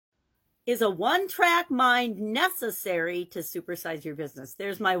Is a one-track mind necessary to supersize your business?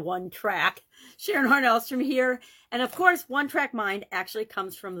 There's my one track. Sharon Hornellstrom here. And of course, one-track mind actually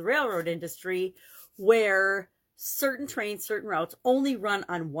comes from the railroad industry, where certain trains, certain routes only run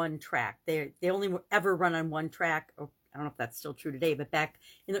on one track. They only ever run on one track. I don't know if that's still true today, but back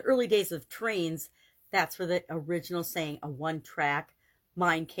in the early days of trains, that's where the original saying, a one-track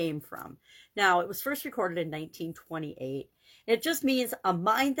mind, came from. Now, it was first recorded in 1928. It just means a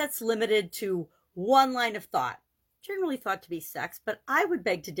mind that's limited to one line of thought, generally thought to be sex, but I would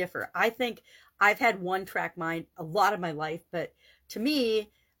beg to differ. I think I've had one track mind a lot of my life, but to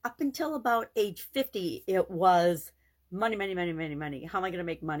me, up until about age 50, it was money, money, money, money, money. How am I going to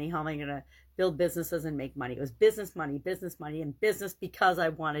make money? How am I going to build businesses and make money? It was business, money, and business because I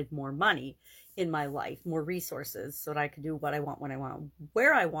wanted more money in my life, more resources so that I could do what I want, when I want,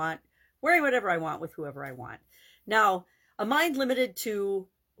 where I want, wearing whatever I want with whoever I want. Now, a mind limited to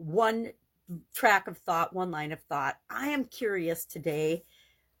one track of thought, one line of thought. I am curious today.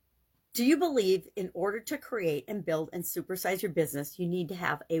 Do you believe in order to create and build and supersize your business, you need to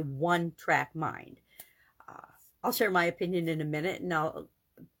have a one track mind? Uh, I'll share my opinion in a minute,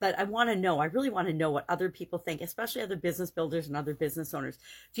 but I want to know, I really want to know what other people think, especially other business builders and other business owners.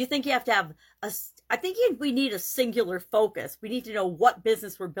 Do you think you have to have I think we need a singular focus. We need to know what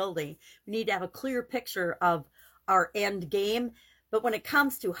business we're building. We need to have a clear picture of our end game. But when it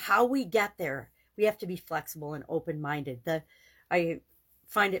comes to how we get there, we have to be flexible and open-minded. I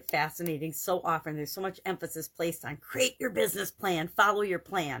find it fascinating. So often there's so much emphasis placed on create your business plan, follow your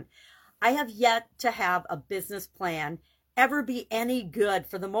plan. I have yet to have a business plan ever be any good,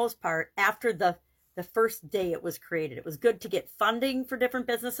 for the most part, after the first day it was created. It was good to get funding for different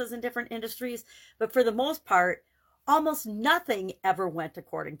businesses in different industries, but for the most part, almost nothing ever went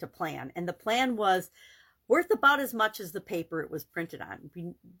according to plan. And the plan was worth about as much as the paper it was printed on.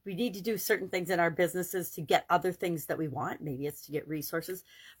 We need to do certain things in our businesses to get other things that we want. Maybe it's to get resources,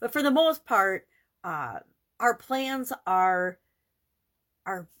 but for the most part, our plans are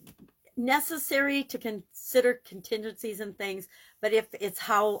necessary to consider contingencies and things, but if it's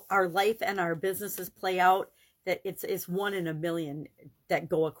how our life and our businesses play out, that it's one in a million that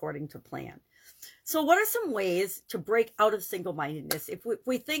go according to plan. So what are some ways to break out of single-mindedness? If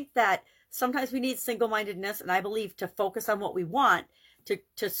we think that sometimes we need single-mindedness, and I believe to focus on what we want to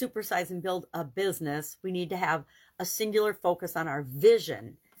supersize and build a business, we need to have a singular focus on our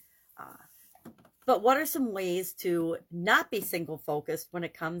vision. But what are some ways to not be single focused when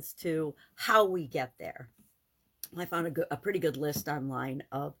it comes to how we get there? I found a pretty good list online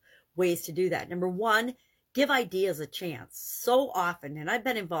of ways to do that. Number one, give ideas a chance. So often, and I've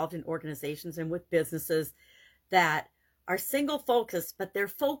been involved in organizations and with businesses that are single focused, but they're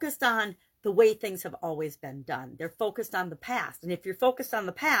focused on the way things have always been done. They're focused on the past. And if you're focused on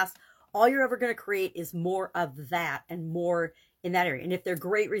the past, all you're ever going to create is more of that and more in that area. And if they're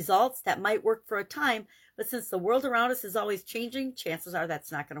great results, that might work for a time, but since the world around us is always changing, chances are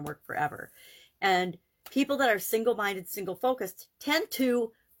that's not going to work forever. And people that are single-minded, single-focused tend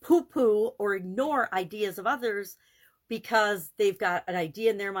to poo-poo or ignore ideas of others because they've got an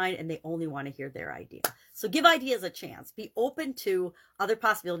idea in their mind and they only want to hear their idea. So give ideas a chance. Be open to other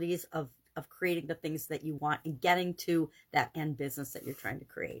possibilities of creating the things that you want and getting to that end business that you're trying to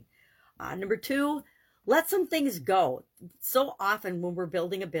create. Number two, let some things go. So often when we're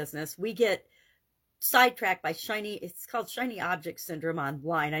building a business, we get sidetracked by it's called shiny object syndrome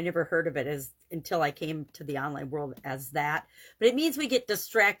online. I never heard of it until I came to the online world as that. But it means we get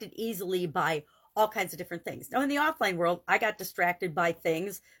distracted easily by all kinds of different things. Now in the offline world, I got distracted by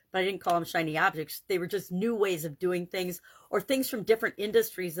things, but I didn't call them shiny objects. They were just new ways of doing things or things from different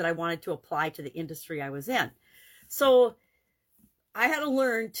industries that I wanted to apply to the industry I was in. So I had to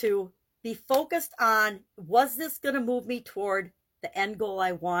learn to be focused on, was this going to move me toward the end goal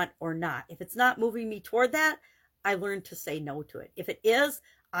I want or not? If it's not moving me toward that, I learned to say no to it. If it is,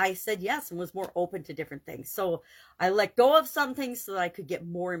 I said yes and was more open to different things. So I let go of some things so that I could get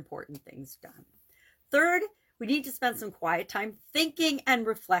more important things done. Third, we need to spend some quiet time thinking and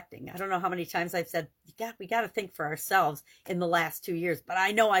reflecting. I don't know how many times I've said, we got to think for ourselves in the last 2 years, but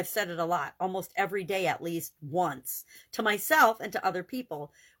I know I've said it a lot, almost every day, at least once, to myself and to other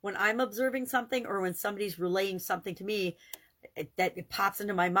people. When I'm observing something or when somebody's relaying something to me, it pops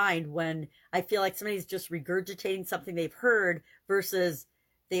into my mind when I feel like somebody's just regurgitating something they've heard versus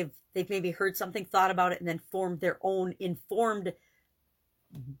they've maybe heard something, thought about it, and then formed their own informed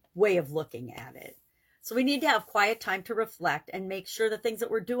way of looking at it. So we need to have quiet time to reflect and make sure the things that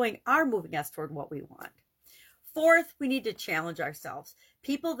we're doing are moving us toward what we want. Fourth, we need to challenge ourselves.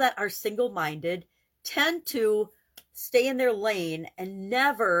 People that are single-minded tend to stay in their lane and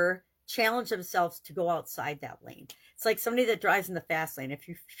never challenge themselves to go outside that lane. It's like somebody that drives in the fast lane. If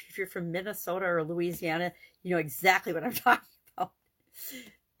you're from Minnesota or Louisiana, you know exactly what I'm talking about.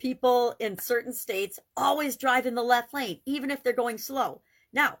 People in certain states always drive in the left lane, even if they're going slow.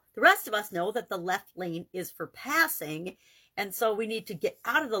 Now, the rest of us know that the left lane is for passing, and so we need to get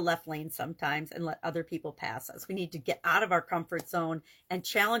out of the left lane sometimes and let other people pass us. We need to get out of our comfort zone and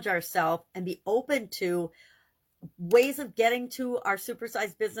challenge ourselves and be open to ways of getting to our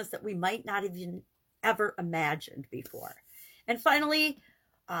supersized business that we might not even ever imagined before. And finally,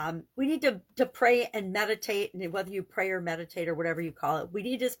 we need to pray and meditate, and whether you pray or meditate or whatever you call it, we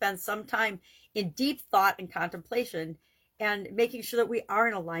need to spend some time in deep thought and contemplation and making sure that we are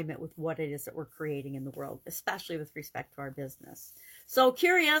in alignment with what it is that we're creating in the world, especially with respect to our business. So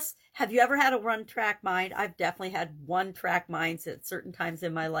curious, have you ever had a one-track mind? I've definitely had one-track minds at certain times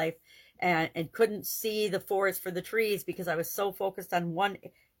in my life, and couldn't see the forest for the trees because I was so focused on one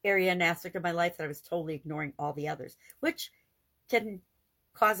area and aspect of my life that I was totally ignoring all the others, which can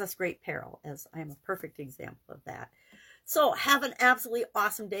cause us great peril, as I am a perfect example of that. So have an absolutely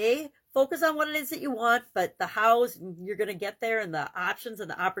awesome day. Focus on what it is that you want, but the hows, you're going to get there, and the options and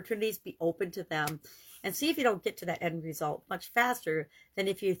the opportunities, be open to them, and see if you don't get to that end result much faster than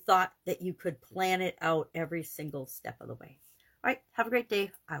if you thought that you could plan it out every single step of the way. All right, have a great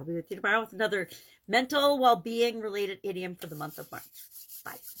day. I'll be with you tomorrow with another mental well-being related idiom for the month of March.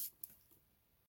 Bye.